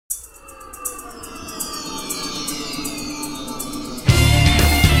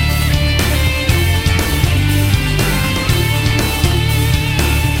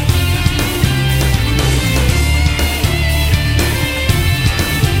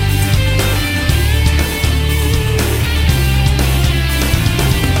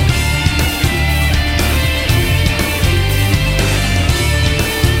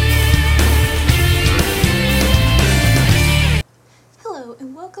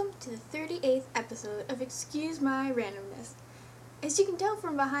Welcome to the 38th episode of Excuse My Randomness. As you can tell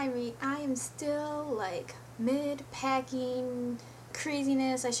from behind me, I am still mid-packing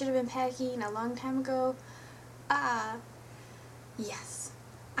craziness. I should have been packing a long time ago. Yes,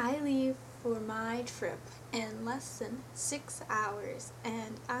 I leave for my trip in less than 6 hours,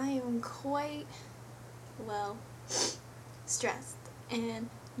 and I am quite, stressed and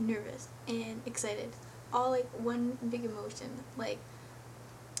nervous and excited. All one big emotion.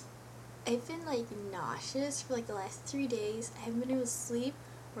 I've been nauseous for the last 3 days. I haven't been able to sleep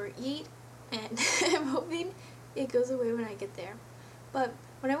or eat, and I'm hoping it goes away when I get there. But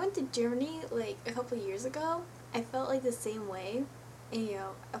when I went to Germany a couple years ago, I felt the same way. And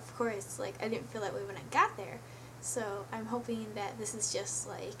of course, I didn't feel that way when I got there. So I'm hoping that this is just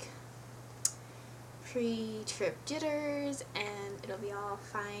pre-trip jitters, and it'll be all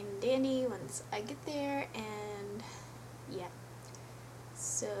fine and dandy once I get there. And yeah.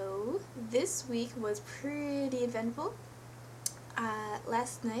 So this week was pretty eventful.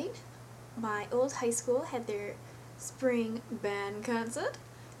 Last night, my old high school had their spring band concert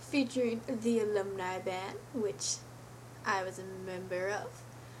featuring the alumni band, which I was a member of,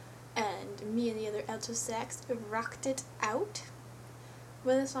 and me and the other alto sax rocked it out.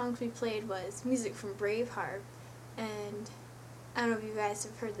 One of the songs we played was music from Braveheart, and I don't know if you guys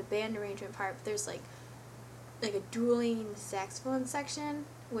have heard the band arrangement part, but there's a dueling saxophone section,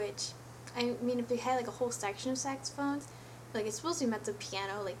 which, I mean, if they had a whole section of saxophones, it's supposed to be mezzo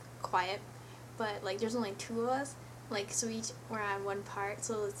piano, quiet, but there's only two of us, so each were on one part,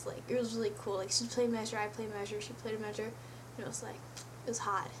 so it's it was really cool. She played measure, I played measure, she played a measure, and it was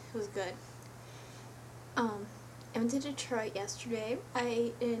hot, it was good. I went to Detroit yesterday. I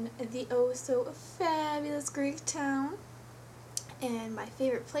ate in the oh so fabulous Greek town, and my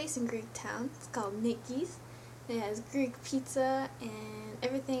favorite place in Greek town is called Nikki's. It has Greek pizza and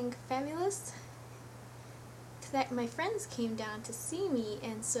everything fabulous. That my friends came down to see me,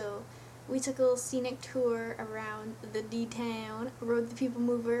 and so we took a little scenic tour around the D-town, rode the People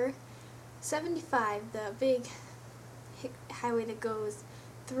Mover. 75, the big highway that goes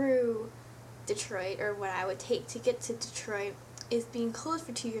through Detroit, or what I would take to get to Detroit, is being closed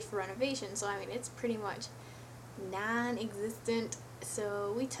for 2 years for renovation, so it's pretty much non-existent.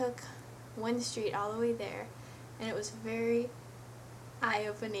 So we took one street all the way there, and it was very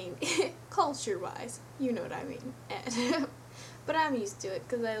eye-opening, culture-wise, you know what I mean. And but I'm used to it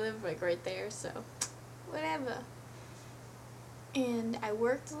because I live right there, so whatever. And I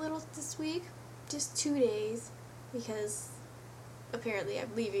worked a little this week, just 2 days, because apparently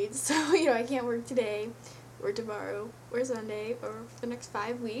I'm leaving, so I can't work today or tomorrow or Sunday or for the next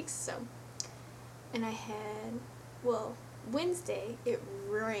 5 weeks. So, and I had, Wednesday it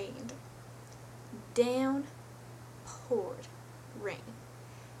rained, down poured rain,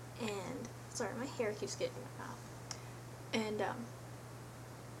 and sorry, my hair keeps getting in my mouth. And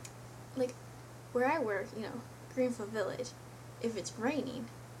where I work, Greenfield Village, if it's raining,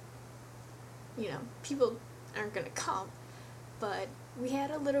 people aren't gonna come. But we had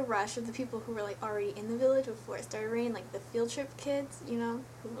a little rush of the people who were already in the village before it started raining, the field trip kids, who were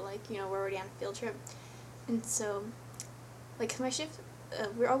we're already on a field trip. And so my shift,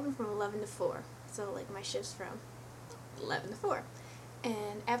 we're open from 11 to 4, so my shift's from 11 to 4.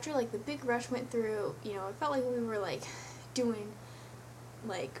 And after the big rush went through, it felt we were doing,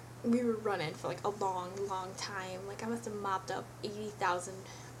 we were running for a long time. I must have mopped up 80,000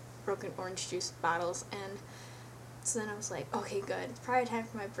 broken orange juice bottles. And so then I was okay, good, it's probably time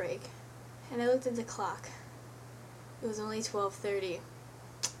for my break. And I looked at the clock. It was only 12:30.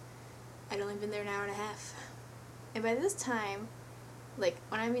 I'd only been there an hour and a half. And by this time,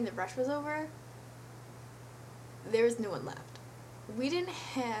 when the rush was over, there was no one left. We didn't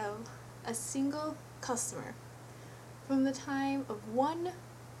have a single customer from the time of 1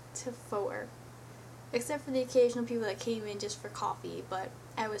 to 4, except for the occasional people that came in just for coffee, but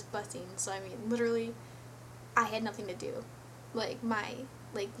I was busing, so literally, I had nothing to do. My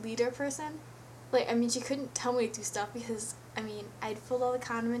leader person, she couldn't tell me to do stuff because I'd filled all the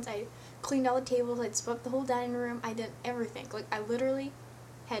condiments, I cleaned all the tables, I'd swept the whole dining room, I did everything. I literally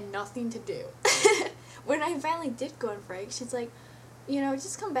had nothing to do. When I finally did go on break, she's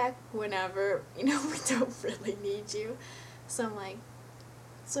just come back whenever, we don't really need you. So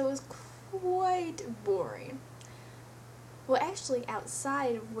so it was quite boring. Well, actually,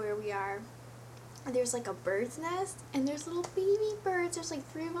 outside of where we are, there's a bird's nest, and there's little baby birds. There's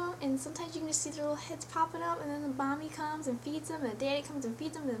 3 of them, and sometimes you can just see their little heads popping up, and then the mommy comes and feeds them, and the daddy comes and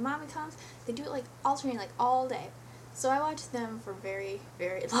feeds them, and the mommy comes. They do it alternating all day. So I watched them for a very,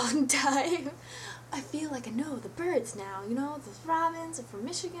 very long time. I feel like I know the birds now, you know, the robins are from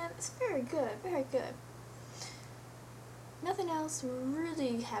Michigan. It's very good, very good. Nothing else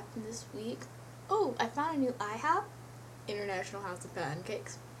really happened this week. Oh, I found a new IHOP, International House of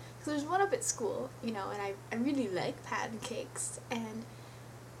Pancakes. So there's one up at school, you know, and I really like pancakes. And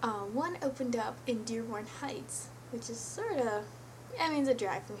one opened up in Dearborn Heights, which is sort of, I mean, it's a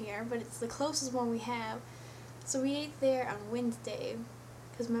drive from here, but it's the closest one we have. So we ate there on Wednesday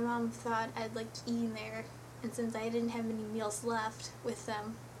because my mom thought I'd like eating there, and since I didn't have any meals left with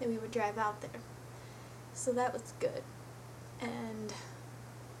them, then we would drive out there. So that was good. And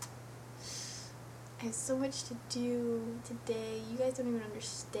I have so much to do today. You guys don't even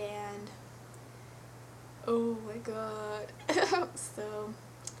understand. Oh my god. So,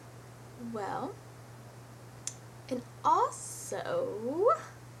 well, and also,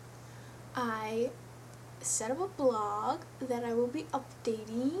 I set up a blog that I will be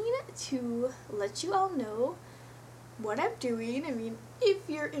updating to let you all know what I'm doing. I mean, if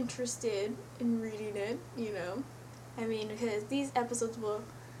you're interested in reading it, you know. I mean, because these episodes will,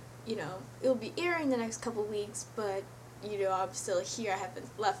 you know, it'll be airing the next couple weeks, but, you know, I'm still here. I haven't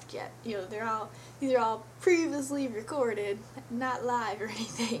left yet. You know, these are all previously recorded, not live or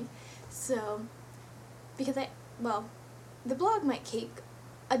anything. So, because the blog might take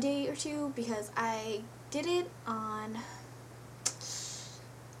a day or two because I did it on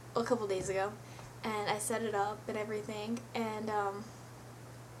a couple days ago, and I set it up and everything, and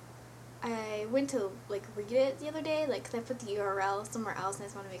I went to like read it the other day, like 'cause I put the URL somewhere else and I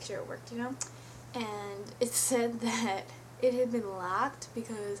just want to make sure it worked, you know, and it said that it had been locked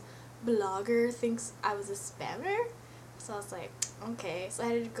because Blogger thinks I was a spammer. So I was like, okay. So I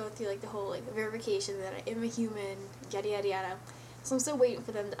had to go through like the whole like verification that I am a human, yada yada yada. So I'm still waiting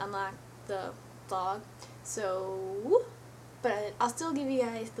for them to unlock the blog. So, but I'll still give you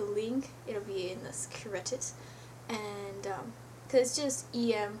guys the link. It'll be in this credits, and cause it's just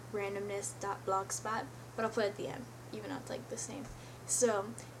emrandomness.blogspot, but I'll put it at the end, even though it's like the same. So,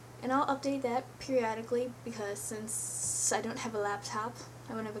 and I'll update that periodically because since I don't have a laptop,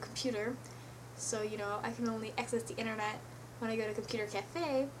 I don't have a computer. So, you know, I can only access the internet when I go to Computer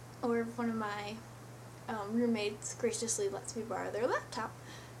Cafe, or if one of my roommates graciously lets me borrow their laptop.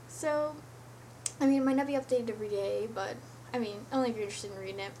 So, I mean, it might not be updated every day, but, I mean, only if you're interested in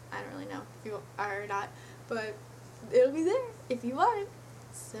reading it. I don't really know if you are or not, but it'll be there if you want it.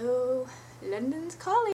 So, London's calling.